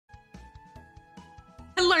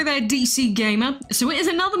Hello there, DC Gamer. So it is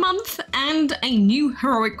another month and a new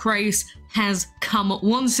heroic race has come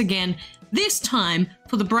once again, this time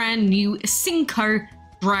for the brand new CINCO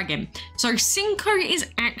Dragon. So CINCO is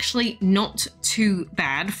actually not too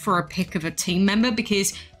bad for a pick of a team member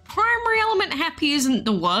because primary element happy isn't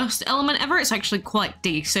the worst element ever, it's actually quite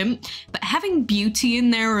decent, but having beauty in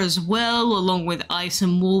there as well, along with ice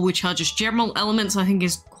and war, which are just general elements, I think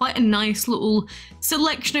is quite a nice little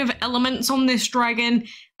selection of elements on this dragon.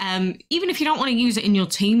 Even if you don't want to use it in your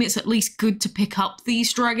team, it's at least good to pick up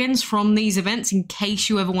these dragons from these events in case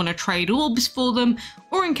you ever want to trade orbs for them,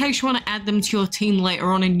 or in case you want to add them to your team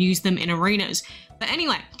later on and use them in arenas. But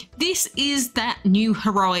anyway, this is that new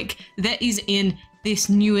heroic that is in this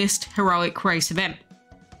newest heroic race event.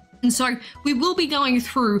 And so we will be going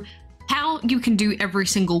through how you can do every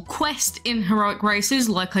single quest in heroic races,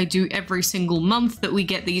 like I do every single month that we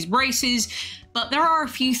get these races. But there are a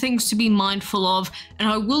few things to be mindful of, and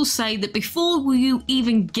I will say that before you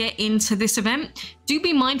even get into this event, do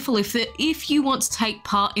be mindful if you want to take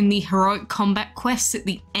part in the heroic combat quests at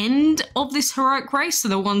the end of this heroic race, so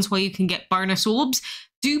the ones where you can get bonus orbs,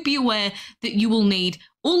 do be aware that you will need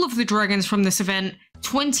all of the dragons from this event,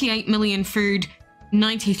 28 million food,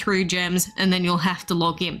 93 gems, and then you'll have to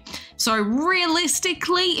log in. So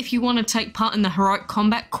realistically, if you want to take part in the heroic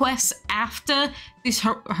combat quests after this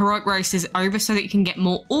heroic race is over so that you can get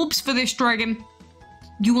more orbs for this dragon,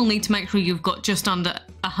 you will need to make sure you've got just under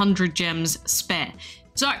 100 gems spare.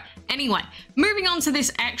 So anyway, moving on to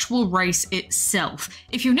this actual race itself.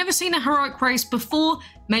 If you've never seen a heroic race before,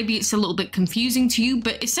 maybe it's a little bit confusing to you,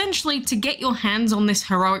 but essentially to get your hands on this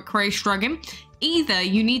heroic race dragon, either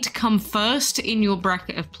you need to come first in your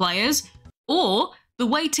bracket of players, or the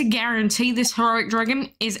way to guarantee this heroic dragon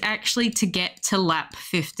is actually to get to lap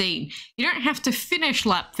 15. You don't have to finish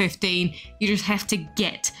lap 15, you just have to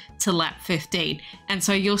get to lap 15. And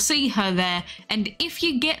so you'll see her there, and if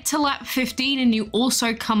you get to lap 15 and you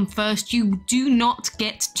also come first, you do not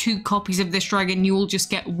get 2 copies of this dragon, you will just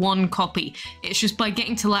get 1 copy. It's just by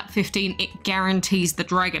getting to lap 15, it guarantees the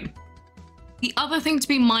dragon. The other thing to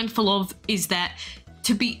be mindful of is that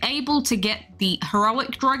to be able to get the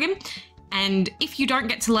heroic dragon, and if you don't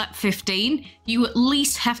get to lap 15, you at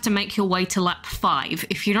least have to make your way to lap 5.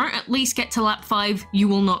 If you don't at least get to lap 5, you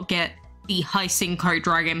will not get the high CINCO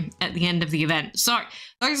dragon at the end of the event. So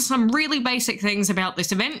those are some really basic things about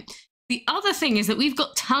this event. The other thing is that we've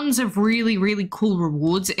got tons of really cool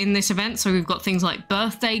rewards in this event. So we've got things like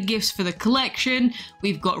birthday gifts for the collection,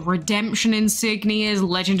 we've got redemption insignias,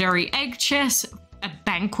 legendary egg chests, a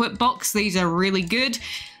banquet box. These are really good.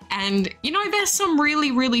 And, you know, there's some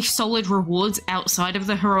really solid rewards outside of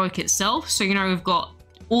the heroic itself. So, you know, we've got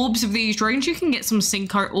orbs of these dragons. You can get some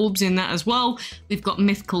CINCO orbs in that as well. We've got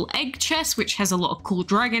mythical egg chests, which has a lot of cool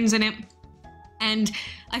dragons in it. And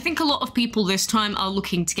I think a lot of people this time are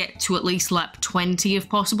looking to get to at least lap 20 if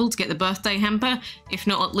possible to get the birthday hamper, if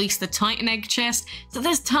not at least the Titan egg chest. So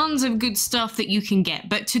there's tons of good stuff that you can get,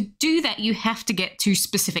 but to do that you have to get to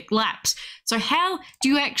specific laps. So how do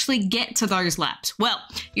you actually get to those laps? Well,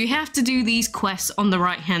 you have to do these quests on the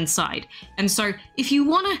right hand side. And so if you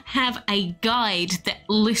want to have a guide that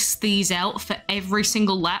lists these out for every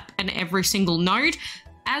single lap and every single node,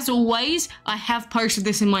 as always, I have posted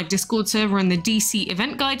this in my Discord server and the DC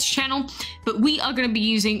Event Guides channel, but we are going to be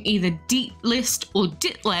using either DList or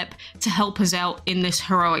DITLEP to help us out in this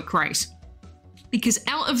heroic race. Because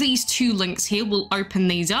out of these 2 links here, we'll open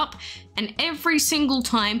these up, and every single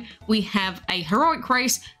time we have a heroic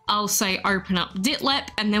race, I'll say open up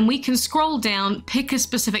DITLEP, and then we can scroll down, pick a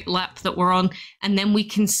specific lap that we're on, and then we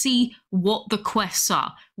can see what the quests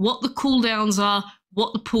are, what the cooldowns are,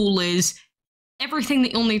 what the pool is, everything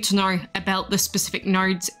that you'll need to know about the specific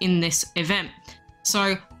nodes in this event.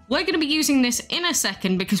 So we're going to be using this in a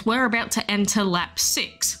second because we're about to enter lap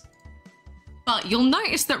 6. But you'll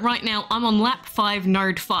notice that right now I'm on lap 5,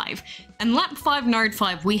 node 5. And lap 5, node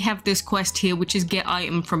 5, we have this quest here, which is get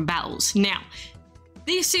item from battles. Now,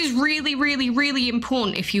 this is really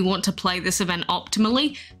important if you want to play this event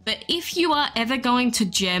optimally, but if you are ever going to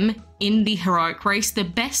gem in the heroic race, the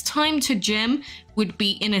best time to gem would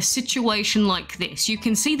be in a situation like this. You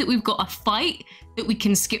can see that we've got a fight that we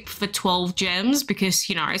can skip for 12 gems because,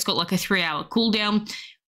 you know, it's got like a 3-hour cooldown.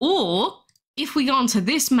 Or if we go onto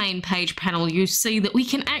this main page panel, you see that we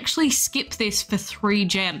can actually skip this for 3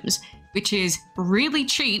 gems, which is really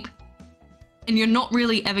cheap. And you're not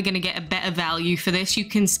really ever going to get a better value for this. You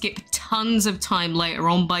can skip tons of time later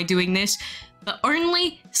on by doing this, but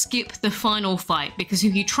only skip the final fight, because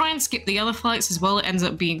if you try and skip the other fights as well, it ends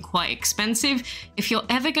up being quite expensive. If you're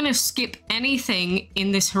ever going to skip anything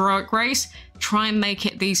in this heroic race, try and make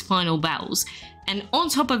it these final battles. And on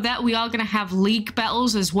top of that, we are going to have league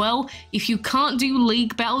battles as well. If you can't do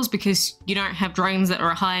league battles because you don't have dragons that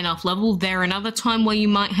are a high enough level, there another time where you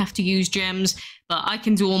might have to use gems, but I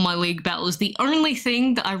can do all my league battles. The only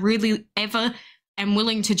thing that I really ever am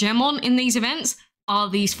willing to gem on in these events are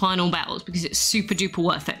these final battles because it's super duper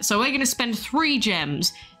worth it. So we're going to spend 3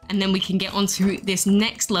 gems and then we can get onto this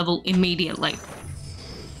next level immediately.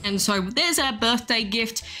 And so there's our birthday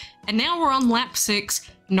gift. And now we're on lap 6,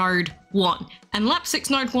 node 1. And lap 6,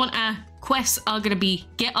 node 1, our quests are going to be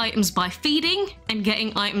get items by feeding and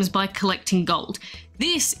getting items by collecting gold.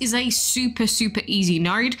 This is a super easy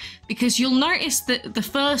node because you'll notice that the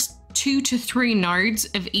first 2 to 3 nodes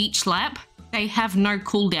of each lap, they have no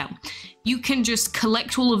cooldown. You can just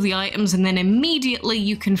collect all of the items and then immediately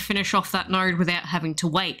you can finish off that node without having to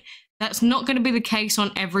wait. That's not going to be the case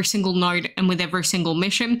on every single node and with every single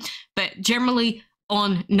mission, but generally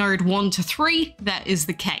on node 1 to 3, that is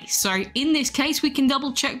the case. So in this case, we can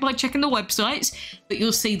double check by checking the websites, but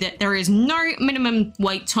you'll see that there is no minimum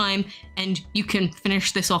wait time and you can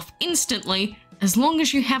finish this off instantly as long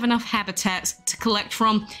as you have enough habitats to collect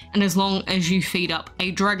from and as long as you feed up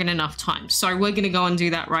a dragon enough times. So we're going to go and do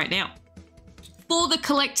that right now. For the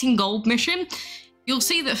collecting gold mission, you'll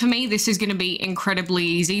see that for me, this is going to be incredibly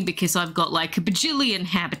easy because I've got like a bajillion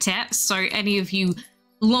habitats. So any of you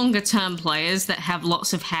longer term players that have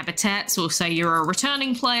lots of habitats, or say you're a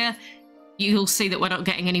returning player, you'll see that we're not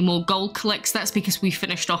getting any more gold collects. That's because we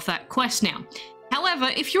finished off that quest now.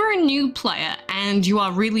 However, if you're a new player and you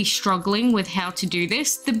are really struggling with how to do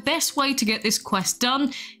this, the best way to get this quest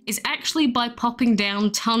done is actually by popping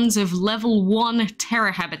down tons of level 1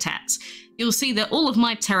 terra habitats. You'll see that all of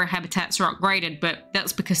my terra habitats are upgraded, but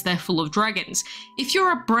that's because they're full of dragons. If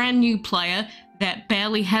you're a brand new player that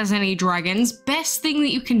barely has any dragons, best thing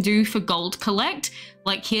that you can do for gold collect,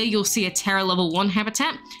 like here you'll see a terra level 1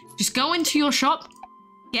 habitat, just go into your shop,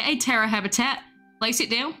 get a terra habitat, place it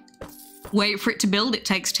down, wait for it to build. It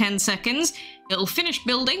takes 10 seconds. It'll finish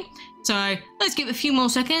building. So let's give it a few more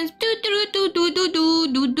seconds. There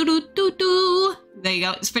you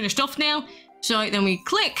go, it's finished off now. So then we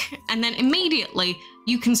click and then immediately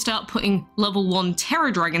you can start putting level 1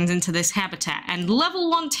 terra dragons into this habitat, and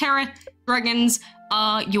level 1 terra dragons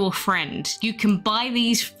are your friend. You can buy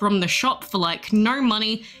these from the shop for like no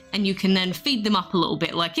money and you can then feed them up a little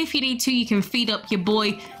bit. Like if you need to, you can feed up your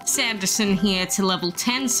boy Sanderson here to level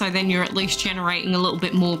 10, so then you're at least generating a little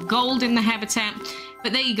bit more gold in the habitat.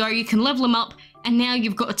 But there you go, you can level them up and now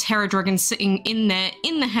you've got a terra dragon sitting in there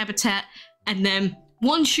in the habitat, and then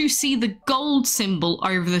once you see the gold symbol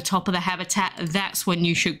over the top of the habitat, that's when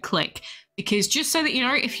you should click. Because just so that you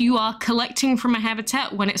know, if you are collecting from a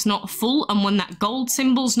habitat when it's not full and when that gold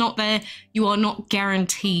symbol's not there, you are not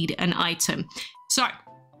guaranteed an item. So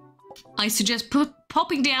I suggest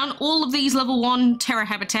popping down all of these level 1 terra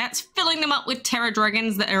habitats, filling them up with terra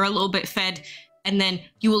dragons that are a little bit fed, and then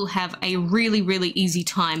you will have a really easy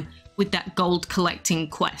time with that gold collecting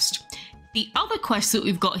quest. The other quest that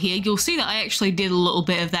we've got here, you'll see that I actually did a little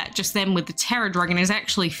bit of that just then with the terra dragon, is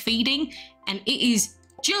actually feeding, and it is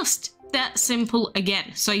just that simple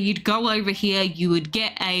again. So you'd go over here, you would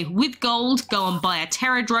get a, with gold, go and buy a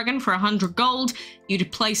terra dragon for 100 gold, you'd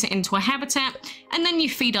place it into a habitat, and then you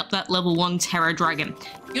feed up that level 1 terra dragon.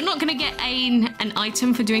 You're not going to get an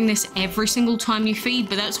item for doing this every single time you feed,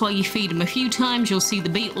 but that's why you feed them a few times. You'll see the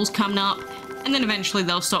beetles coming up, and then eventually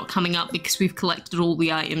they'll start coming up because we've collected all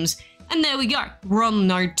the items. And there we go, we're on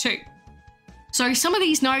node 2. So some of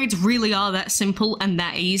these nodes really are that simple and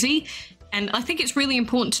that easy. And I think it's really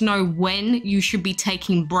important to know when you should be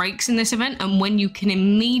taking breaks in this event and when you can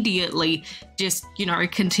immediately just, you know,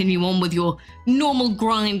 continue on with your normal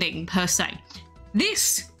grinding per se.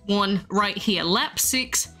 This one right here, lap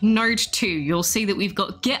 6, node 2, you'll see that we've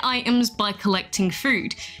got get items by collecting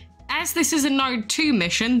food. As this is a node 2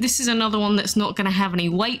 mission, this is another one that's not going to have any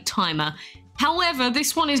wait timer. However,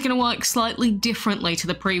 this one is going to work slightly differently to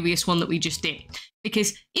the previous one that we just did.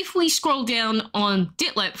 Because if we scroll down on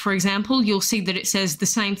Ditlep, for example, you'll see that it says the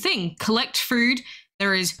same thing. Collect food.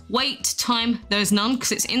 There is wait time. There's none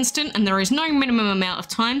because it's instant and there is no minimum amount of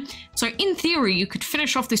time. So in theory, you could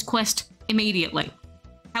finish off this quest immediately.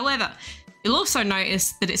 However, you'll also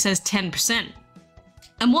notice that it says 10%.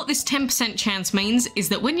 And what this 10% chance means is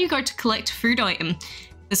that when you go to collect a food item,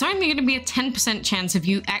 there's only going to be a 10% chance of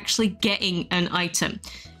you actually getting an item.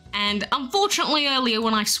 And unfortunately earlier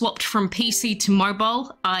when I swapped from PC to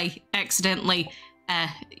mobile, I accidentally,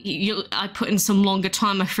 I put in some longer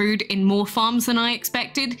timer food in more farms than I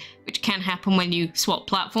expected, which can happen when you swap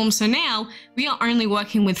platforms. So now we are only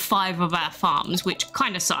working with 5 of our farms, which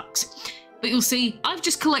kind of sucks. But you'll see I've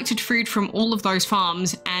just collected food from all of those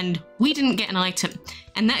farms and we didn't get an item.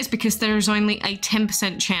 And that is because there is only a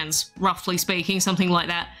 10% chance, roughly speaking, something like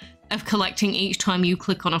that, of collecting each time you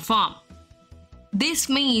click on a farm. This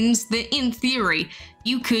means that in theory,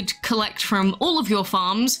 you could collect from all of your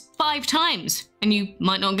farms 5 times and you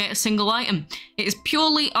might not get a single item. It is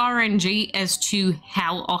purely RNG as to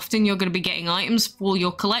how often you're going to be getting items for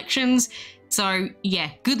your collections. So yeah,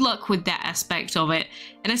 good luck with that aspect of it.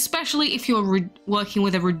 And especially if you're working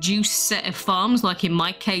with a reduced set of farms, like in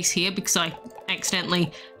my case here, because I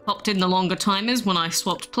accidentally popped in the longer timers when I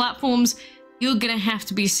swapped platforms, you're going to have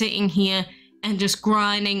to be sitting here and just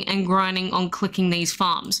grinding and grinding on clicking these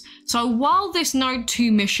farms. So while this Node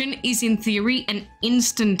 2 mission is in theory an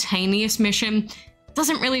instantaneous mission, it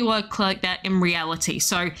doesn't really work like that in reality.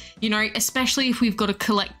 So, you know, especially if we've got to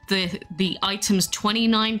collect the items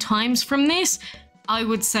 29 times from this, I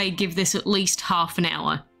would say give this at least half an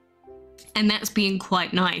hour. And that's being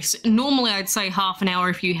quite nice. Normally I'd say half an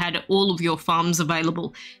hour if you had all of your farms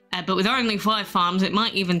available, but with only 5 farms, it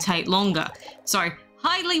might even take longer. So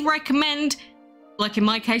highly recommend. Like in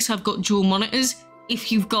my case, I've got dual monitors.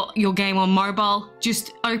 If you've got your game on mobile,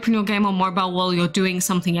 just open your game on mobile while you're doing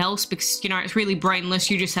something else because, you know, it's really brainless.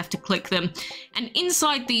 You just have to click them. And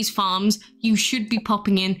inside these farms, you should be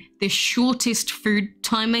popping in the shortest food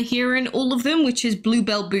timer here in all of them, which is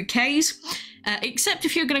bluebell bouquets. Except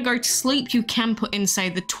if you're going to go to sleep, you can put in, say,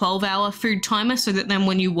 the 12-hour food timer so that then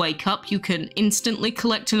when you wake up, you can instantly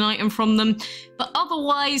collect an item from them. But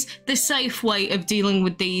otherwise, the safe way of dealing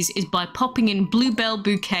with these is by popping in bluebell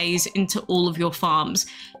bouquets into all of your farms.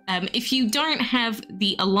 If you don't have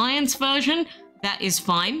the Alliance version, that is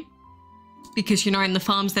fine. Because, you know, in the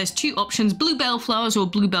farms, there's 2 options, bluebell flowers or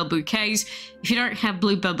bluebell bouquets. If you don't have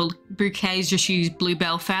bluebell bouquets, just use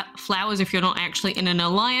bluebell flowers if you're not actually in an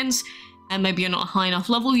Alliance. And maybe you're not a high enough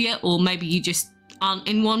level yet, or maybe you just aren't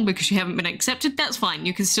in one because you haven't been accepted, that's fine.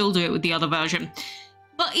 You can still do it with the other version.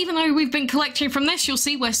 But even though we've been collecting from this, you'll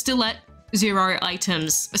see we're still at 0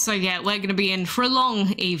 items. So yeah, we're going to be in for a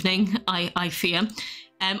long evening, I fear.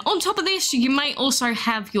 On top of this, you may also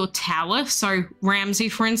have your tower. So Ramsey,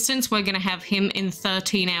 for instance, we're going to have him in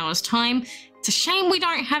 13 hours time. It's a shame we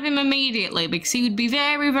don't have him immediately because he would be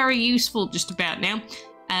very, very useful just about now.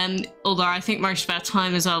 Although I think most of our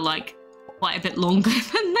timers are like quite a bit longer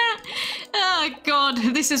than that. Oh god,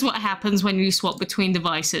 this is what happens when you swap between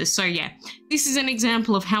devices. So yeah, this is an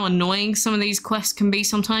example of how annoying some of these quests can be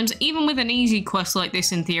sometimes. Even with an easy quest like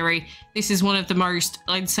this in theory, this is one of the most,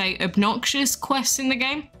 I'd say, obnoxious quests in the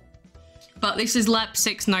game. But this is lap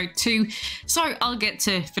 6 node 2, so I'll get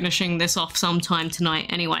to finishing this off sometime tonight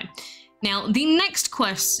anyway. Now, the next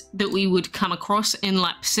quest that we would come across in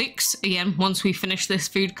lap 6, again, once we finish this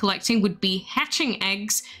food collecting, would be hatching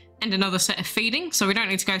eggs and another set of feeding, so we don't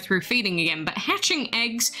need to go through feeding again, but hatching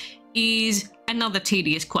eggs is another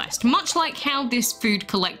tedious quest. Much like how this food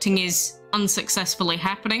collecting is unsuccessfully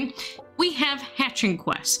happening, we have hatching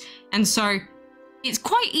quests, and so it's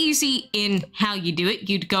quite easy in how you do it.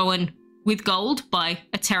 You'd go in with gold, buy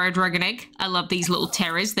a Terra Dragon egg. I love these little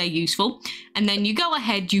Terras, they're useful. And then you go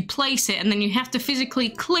ahead, you place it, and then you have to physically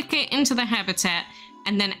click it into the habitat.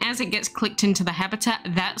 And then as it gets clicked into the habitat,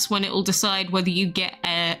 that's when it will decide whether you get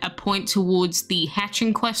a point towards the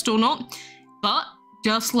hatching quest or not. But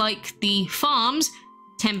just like the farms,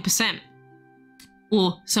 10%.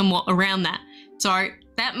 Or somewhat around that. So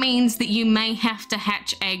that means that you may have to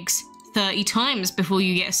hatch eggs 30 times before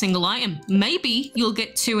you get a single item. Maybe you'll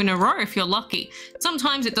get 2 in a row if you're lucky.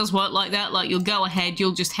 Sometimes it does work like that, like you'll go ahead,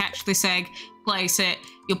 you'll just hatch this egg, place it,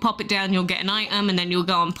 you'll pop it down, you'll get an item, and then you'll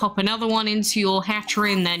go and pop another one into your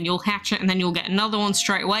hatchery, and then you'll hatch it, and then you'll get another one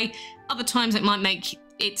straight away. Other times it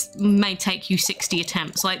may take you 60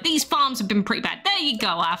 attempts. Like, these farms have been pretty bad. There you go,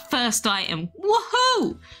 our first item.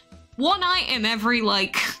 Woohoo! 1 item every,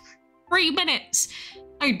 like, 3 minutes.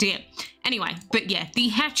 Oh dear. Anyway, but yeah, the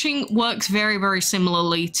hatching works very, very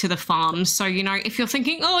similarly to the farms. So, you know, if you're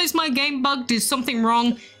thinking, oh, is my game bugged? Is something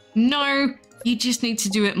wrong? No, you just need to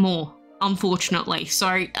do it more, unfortunately.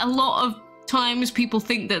 So a lot of times people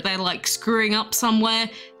think that they're like screwing up somewhere.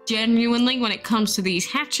 Genuinely, when it comes to these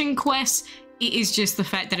hatching quests, it is just the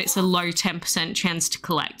fact that it's a low 10% chance to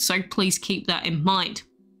collect. So please keep that in mind.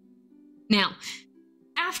 Now,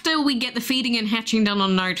 after we get the feeding and hatching done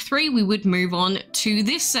on node 3, we would move on to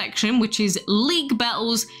this section, which is league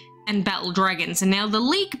battles and battle dragons. And now the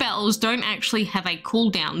league battles don't actually have a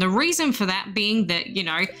cooldown. The reason for that being that, you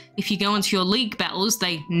know, if you go into your league battles,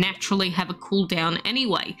 they naturally have a cooldown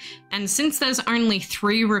anyway. And since there's only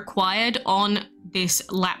 3 required on this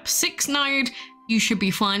lap 6 node, you should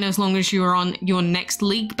be fine as long as you're on your next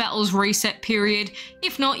League Battles reset period.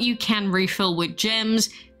 If not, you can refill with gems,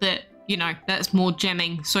 but you know, that's more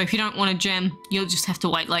gemming. So if you don't want a gem, you'll just have to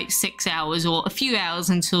wait like 6 hours or a few hours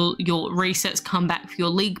until your resets come back for your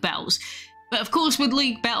League Battles. But of course, with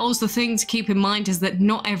League Battles, the thing to keep in mind is that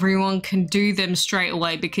not everyone can do them straight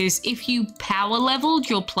away, because if you power leveled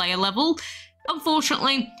your player level,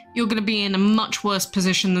 unfortunately, you're going to be in a much worse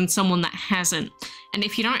position than someone that hasn't. And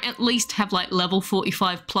if you don't at least have like level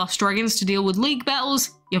 45 plus dragons to deal with League Battles,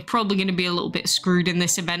 you're probably going to be a little bit screwed in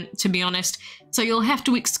this event, to be honest. So you'll have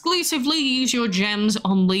to exclusively use your gems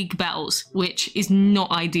on League Battles, which is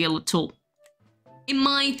not ideal at all. In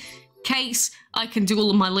my case, I can do all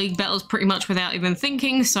of my League Battles pretty much without even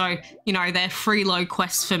thinking, so you know, they're freeload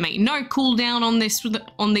quests for me. No cooldown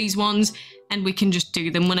on these ones, and we can just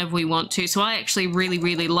do them whenever we want to. So I actually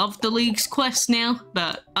really love the League's quests now,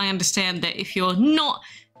 but I understand that if you're not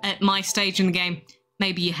at my stage in the game,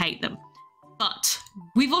 maybe you hate them. But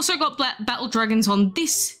we've also got battle dragons on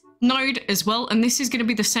this node as well, and this is going to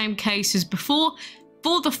be the same case as before.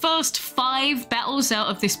 For the first 5 battles out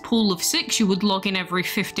of this pool of 6, you would log in every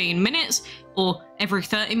 15 minutes or every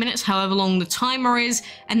 30 minutes, however long the timer is.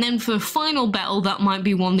 And then for the final battle, that might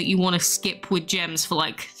be one that you want to skip with gems for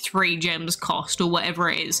like 3 gems cost or whatever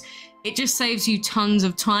it is. It just saves you tons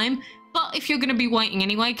of time. But if you're going to be waiting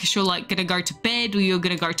anyway, because you're like going to go to bed or you're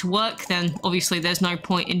going to go to work, then obviously there's no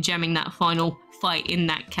point in gemming that final fight in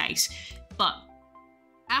that case. But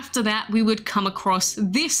after that, we would come across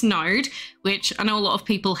this node, which I know a lot of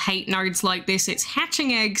people hate nodes like this. It's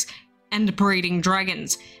hatching eggs and breeding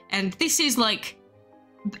dragons. And this is like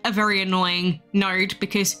a very annoying node,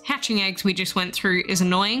 because hatching eggs we just went through is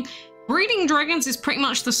annoying. Breeding dragons is pretty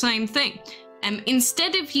much the same thing.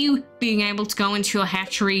 Instead of you being able to go into your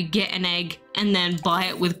hatchery, get an egg, and then buy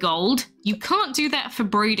it with gold, you can't do that for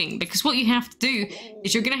breeding, because what you have to do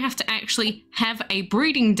is you're going to have to actually have a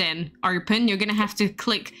breeding den open. You're going to have to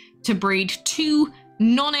click to breed 2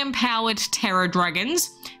 non-empowered Terra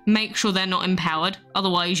dragons. Make sure they're not empowered,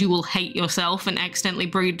 otherwise you will hate yourself and accidentally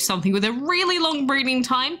breed something with a really long breeding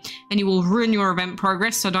time, and you will ruin your event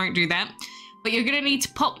progress, so don't do that. But you're going to need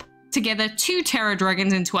to pop together 2 Terra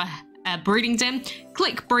dragons into a breeding den,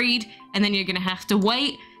 click breed, and then you're going to have to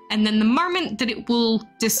wait. And then the moment that it will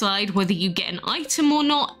decide whether you get an item or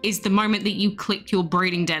not is the moment that you click your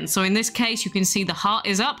breeding den. So in this case, you can see the heart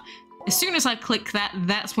is up. As soon as I click that,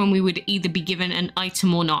 that's when we would either be given an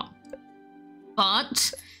item or not.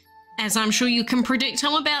 But as I'm sure you can predict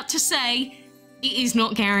I'm about to say, it is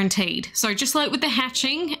not guaranteed. So just like with the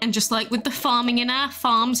hatching and just like with the farming in our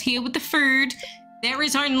farms here with the food, there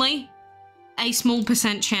is only a small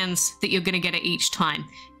 % chance that you're going to get it each time.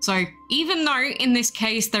 So even though in this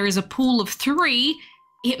case there is a pool of 3,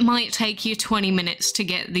 it might take you 20 minutes to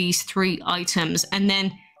get these 3 items. And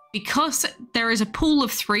then because there is a pool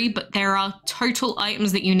of 3, but there are total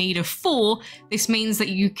items that you need of 4, this means that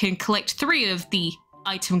you can collect 3 of the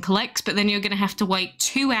item collects, but then you're going to have to wait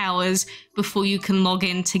 2 hours before you can log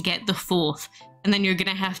in to get the 4th. And then you're going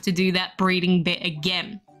to have to do that breeding bit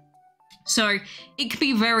again. So it can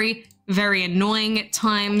be very annoying at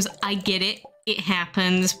times. I get it. It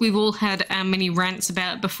happens. We've all had our mini rants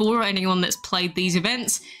about it before, anyone that's played these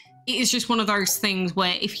events. It is just one of those things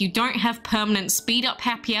where if you don't have permanent speed up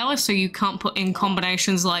happy hour, so you can't put in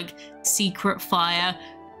combinations like secret fire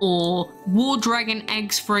or war dragon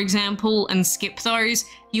eggs, for example, and skip those,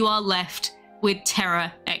 you are left with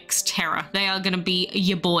Terra x Terra. They are going to be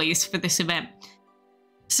your boys for this event.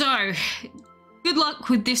 So good luck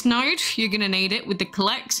with this node. You're going to need it with the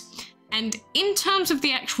collects. And in terms of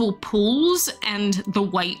the actual pools and the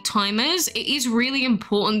wait timers, it is really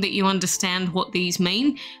important that you understand what these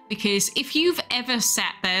mean, because if you've ever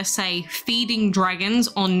sat there, say, feeding dragons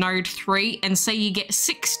on node 3, and say you get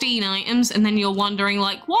 16 items, and then you're wondering,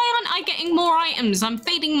 like, why aren't I getting more items? I'm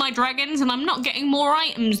feeding my dragons and I'm not getting more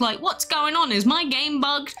items. Like, what's going on? Is my game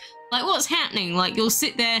bugged? Like, what's happening? Like, you'll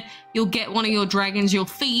sit there, you'll get one of your dragons, you'll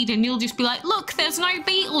feed, and you'll just be like, look, there's no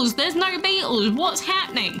beetles, what's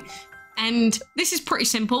happening? And this is pretty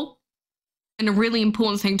simple and a really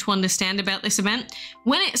important thing to understand about this event.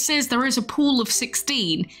 When it says there is a pool of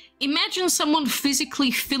 16, imagine someone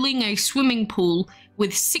physically filling a swimming pool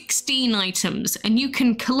with 16 items, and you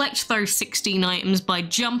can collect those 16 items by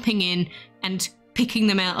jumping in and picking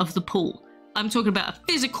them out of the pool. I'm talking about a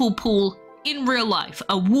physical pool in real life,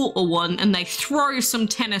 a water one, and they throw some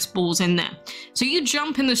tennis balls in there. So you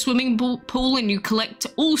jump in the swimming pool and you collect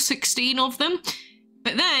all 16 of them.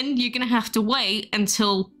 But then you're going to have to wait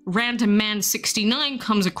until Random Man 69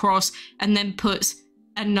 comes across and then puts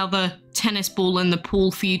another tennis ball in the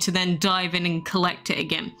pool for you to then dive in and collect it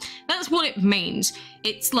again. That's what it means.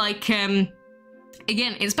 It's like,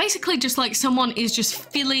 again, it's basically just like someone is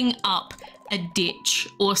just filling up a ditch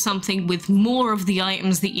or something with more of the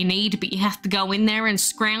items that you need, but you have to go in there and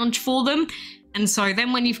scrounge for them. And so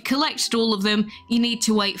then when you've collected all of them, you need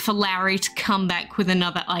to wait for Larry to come back with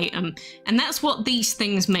another item. And that's what these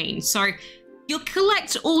things mean. So you'll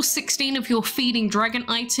collect all 16 of your feeding dragon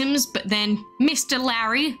items, but then Mr.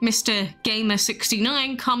 Larry, Mr.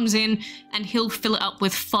 Gamer69, comes in and he'll fill it up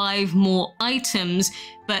with 5 more items,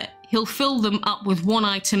 but he'll fill them up with 1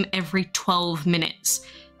 item every 12 minutes.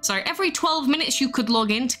 So every 12 minutes you could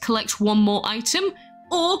log in to collect 1 more item,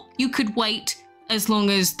 or you could wait as long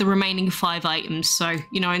as the remaining 5 items. So,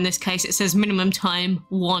 you know, in this case, it says minimum time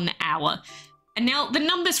 1 hour. And now the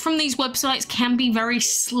numbers from these websites can be very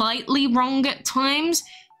slightly wrong at times,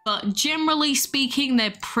 but generally speaking,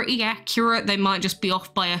 they're pretty accurate. They might just be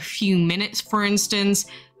off by a few minutes, for instance,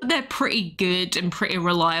 but they're pretty good and pretty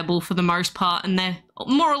reliable for the most part. And they're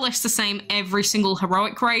more or less the same every single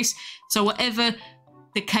heroic race. So whatever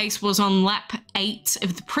the case was on lap 8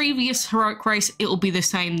 of the previous heroic race, it will be the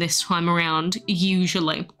same this time around,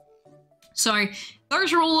 usually. So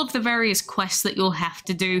those are all of the various quests that you'll have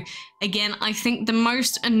to do. Again, I think the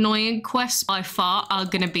most annoying quests by far are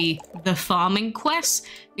going to be the farming quests,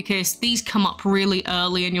 because these come up really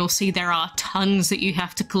early and you'll see there are tons that you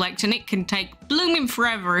have to collect, and it can take blooming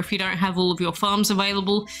forever if you don't have all of your farms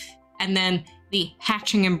available. And then the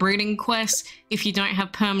hatching and breeding quests, if you don't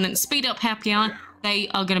have permanent speed up happy hour, they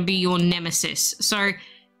are going to be your nemesis. So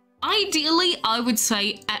ideally, I would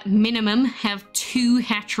say at minimum have 2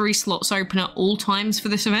 hatchery slots open at all times for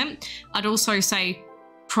this event. I'd also say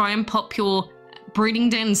try and pop your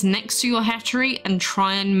breeding dens next to your hatchery and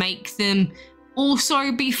try and make them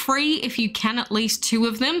also be free if you can, at least 2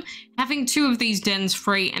 of them. Having 2 of these dens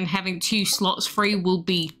free and having 2 slots free will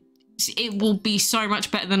be so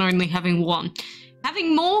much better than only having 1.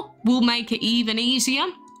 Having more will make it even easier.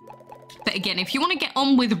 But again, if you want to get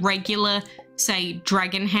on with regular, say,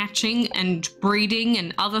 dragon hatching and breeding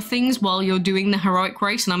and other things while you're doing the heroic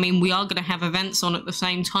race, and I mean, we are going to have events on at the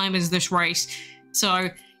same time as this race, so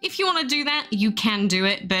if you want to do that, you can do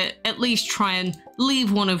it, but at least try and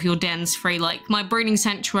leave one of your dens free. Like, my breeding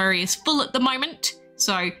sanctuary is full at the moment,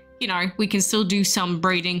 so, you know, we can still do some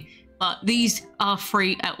breeding, but these are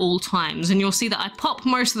free at all times. And you'll see that I pop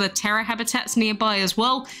most of the terra habitats nearby as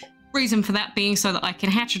well. Reason for that being so that I can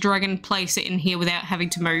hatch a dragon, place it in here without having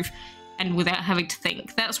to move and without having to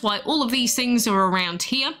think. That's why all of these things are around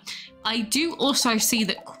here. I do also see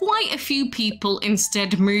that quite a few people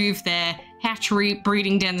instead move their hatchery,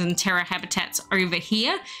 breeding dens and terra habitats over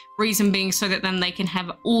here. Reason being so that then they can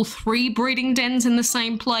have all 3 breeding dens in the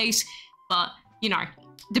same place. But, you know,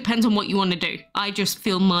 depends on what you want to do. I just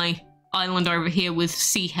fill my island over here with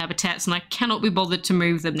sea habitats and I cannot be bothered to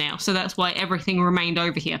move them now. So that's why everything remained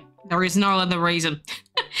over here. There is no other reason.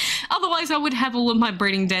 Otherwise, I would have all of my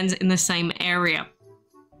breeding dens in the same area.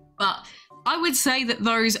 But I would say that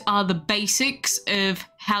those are the basics of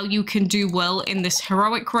how you can do well in this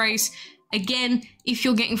heroic race. Again, if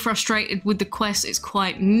you're getting frustrated with the quest, it's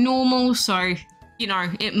quite normal. So, you know,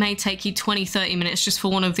 it may take you 20-30 minutes just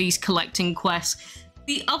for one of these collecting quests.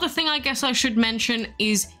 The other thing I guess I should mention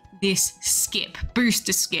is this skip,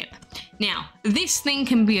 booster skip. Now, this thing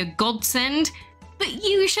can be a godsend, but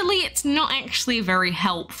usually it's not actually very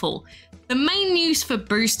helpful. The main use for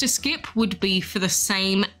booster skip would be for the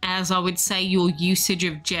same as I would say your usage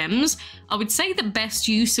of gems. I would say the best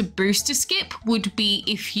use of booster skip would be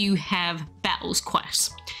if you have battles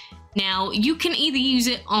quests. Now, you can either use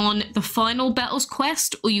it on the final battles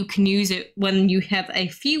quest, or you can use it when you have a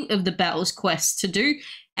few of the battles quests to do.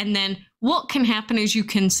 And then what can happen is you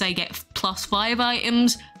can say get +5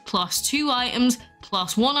 items, +2 items,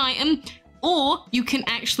 +1 item, or you can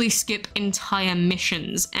actually skip entire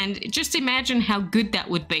missions. And just imagine how good that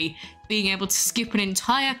would be, being able to skip an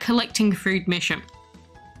entire collecting food mission.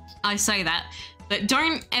 I say that, but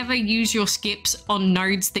don't ever use your skips on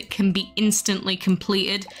nodes that can be instantly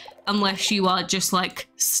completed unless you are just like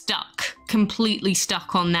stuck, completely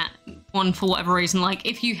stuck on that one for whatever reason. Like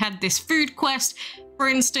if you had this food quest, for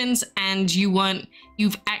instance, and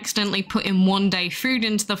you've accidentally put in 1-day food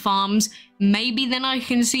into the farms, maybe then I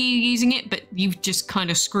can see you using it, but you've just kind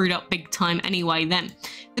of screwed up big time anyway then.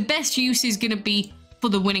 The best use is going to be for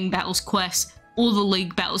the winning battles quests or the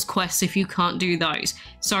league battles quests if you can't do those.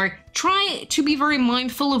 So try to be very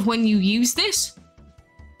mindful of when you use this.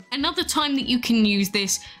 Another time that you can use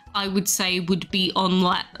this, I would say, would be on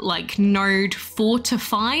like node 4 to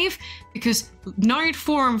 5, because node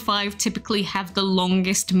 4 and 5 typically have the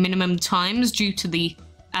longest minimum times due to the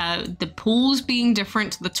the pools being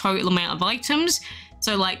different to the total amount of items.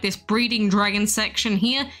 So like this breeding dragon section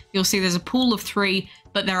here, you'll see there's a pool of 3,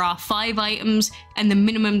 but there are 5 items, and the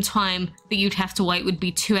minimum time that you'd have to wait would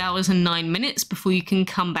be 2 hours and 9 minutes before you can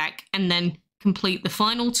come back and then complete the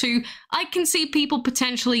final 2. I can see people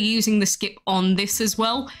potentially using the skip on this as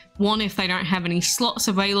well. 1, if they don't have any slots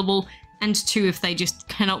available, and 2, if they just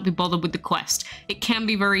cannot be bothered with the quest. It can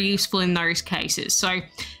be very useful in those cases. So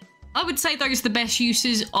I would say those are the best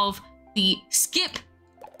uses of the skip.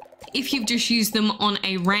 If you've just used them on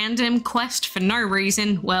a random quest for no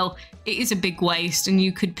reason, well, it is a big waste and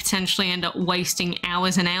you could potentially end up wasting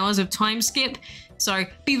hours and hours of time skip. So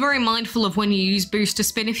be very mindful of when you use booster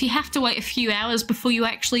spin. If you have to wait a few hours before you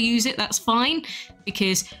actually use it, that's fine,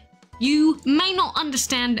 because you may not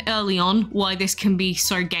understand early on why this can be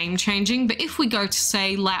so game changing. But if we go to,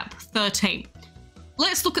 say, lap 13,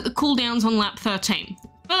 let's look at the cooldowns on lap 13.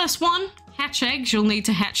 First one, hatch eggs. You'll need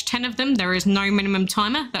to hatch 10 of them. There is no minimum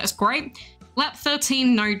timer. That's great. Lap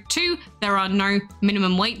 13, node 2, there are no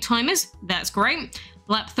minimum wait timers. That's great.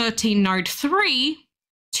 Lap 13, node 3,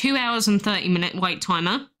 2 hours and 30-minute wait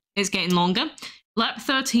timer. It's getting longer. Lap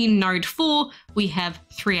 13, node 4, we have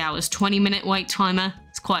 3 hours, 20-minute wait timer.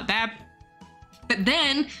 It's quite bad. But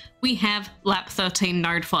then we have lap 13,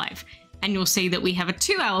 node 5, and you'll see that we have a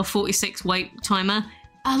 2 hour, 46 wait timer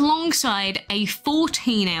alongside a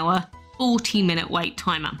 14-hour, 40-minute wait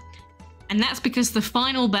timer. And that's because the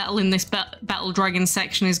final battle in this Battle Dragon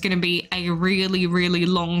section is going to be a really, really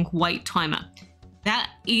long wait timer.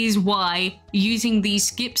 That is why using these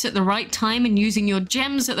skips at the right time and using your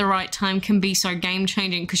gems at the right time can be so game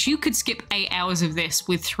changing, because you could skip 8 hours of this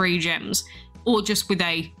with 3 gems, or just with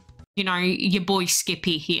a, you know, your boy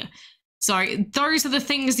Skippy here. So those are the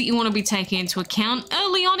things that you want to be taking into account.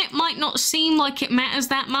 Early on, it might not seem like it matters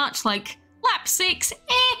that much, like lap 6,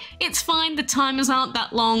 it's fine, the timers aren't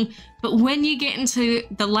that long. But when you get into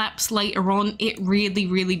the laps later on, it really,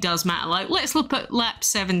 really does matter. Like, let's look at lap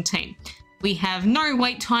 17. We have no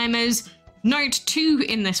wait timers. Node 2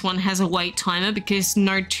 in this one has a wait timer, because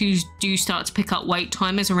node 2s do start to pick up wait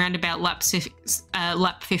timers around about lap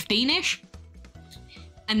 15-ish.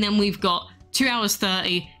 And then we've got 2 hours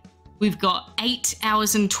 30. We've got 8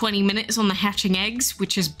 hours and 20 minutes on the hatching eggs,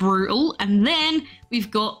 which is brutal. And then we've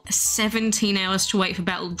got 17 hours to wait for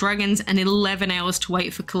Battle Dragons and 11 hours to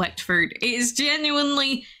wait for Collect Food. It is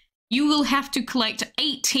genuinely, you will have to collect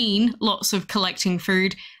 18 lots of collecting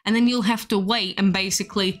food, and then you'll have to wait and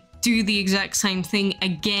basically do the exact same thing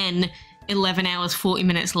again 11 hours, 40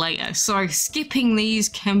 minutes later. So skipping these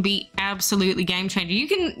can be absolutely game changer. You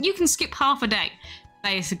can skip half a day,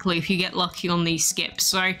 basically, if you get lucky on these skips.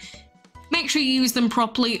 So make sure you use them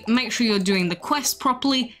properly, make sure you're doing the quest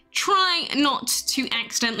properly, try not to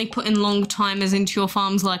accidentally put in long timers into your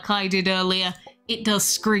farms like I did earlier. It does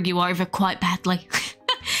screw you over quite badly.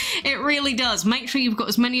 It really does. Make sure you've got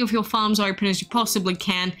as many of your farms open as you possibly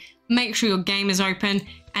can, make sure your game is open,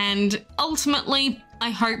 and ultimately,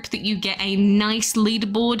 I hope that you get a nice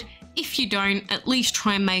leaderboard. If you don't, at least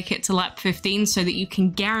try and make it to lap 15 so that you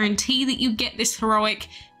can guarantee that you get this heroic,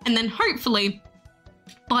 and then hopefully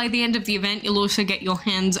by the end of the event, you'll also get your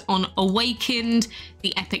hands on Awakened,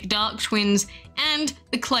 the Epic Dark Twins, and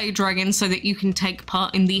the Clay Dragon so that you can take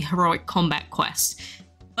part in the Heroic Combat quest.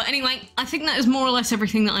 But anyway, I think that is more or less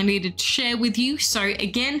everything that I needed to share with you. So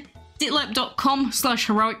again,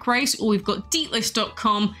 ditlep.com/heroic race, or we've got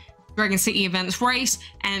deatlist.com Dragon City Events Race,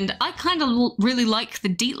 and I kind of really like the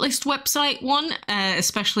Deatlist website one,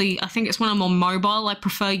 especially I think it's when I'm on mobile. I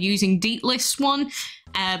prefer using Deatlist one,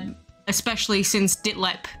 especially since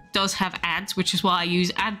Ditlep does have ads, which is why I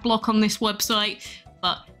use AdBlock on this website.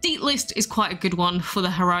 But Deatlist is quite a good one for the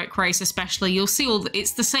heroic race, especially. You'll see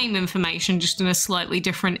it's the same information, just in a slightly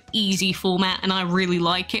different, easy format, and I really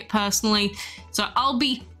like it personally. So I'll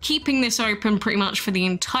be keeping this open pretty much for the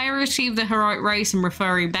entirety of the heroic race and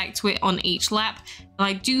referring back to it on each lap. And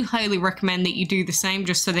I do highly recommend that you do the same,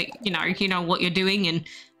 just so that you know what you're doing, and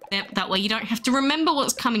that way you don't have to remember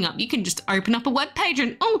what's coming up. You can just open up a web page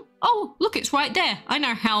and oh, look, it's right there. I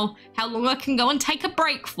know how long I can go and take a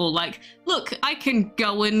break for. Like, look, I can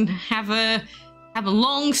go and have a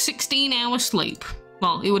long 16-hour sleep.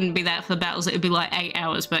 Well, it wouldn't be that for the battles, it would be like 8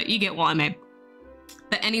 hours, but you get what I mean.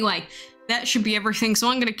 But anyway, that should be everything. So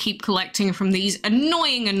I'm going to keep collecting from these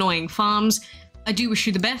annoying farms. I do wish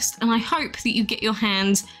you the best, and I hope that you get your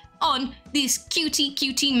hands on this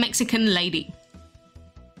cutie Mexican lady.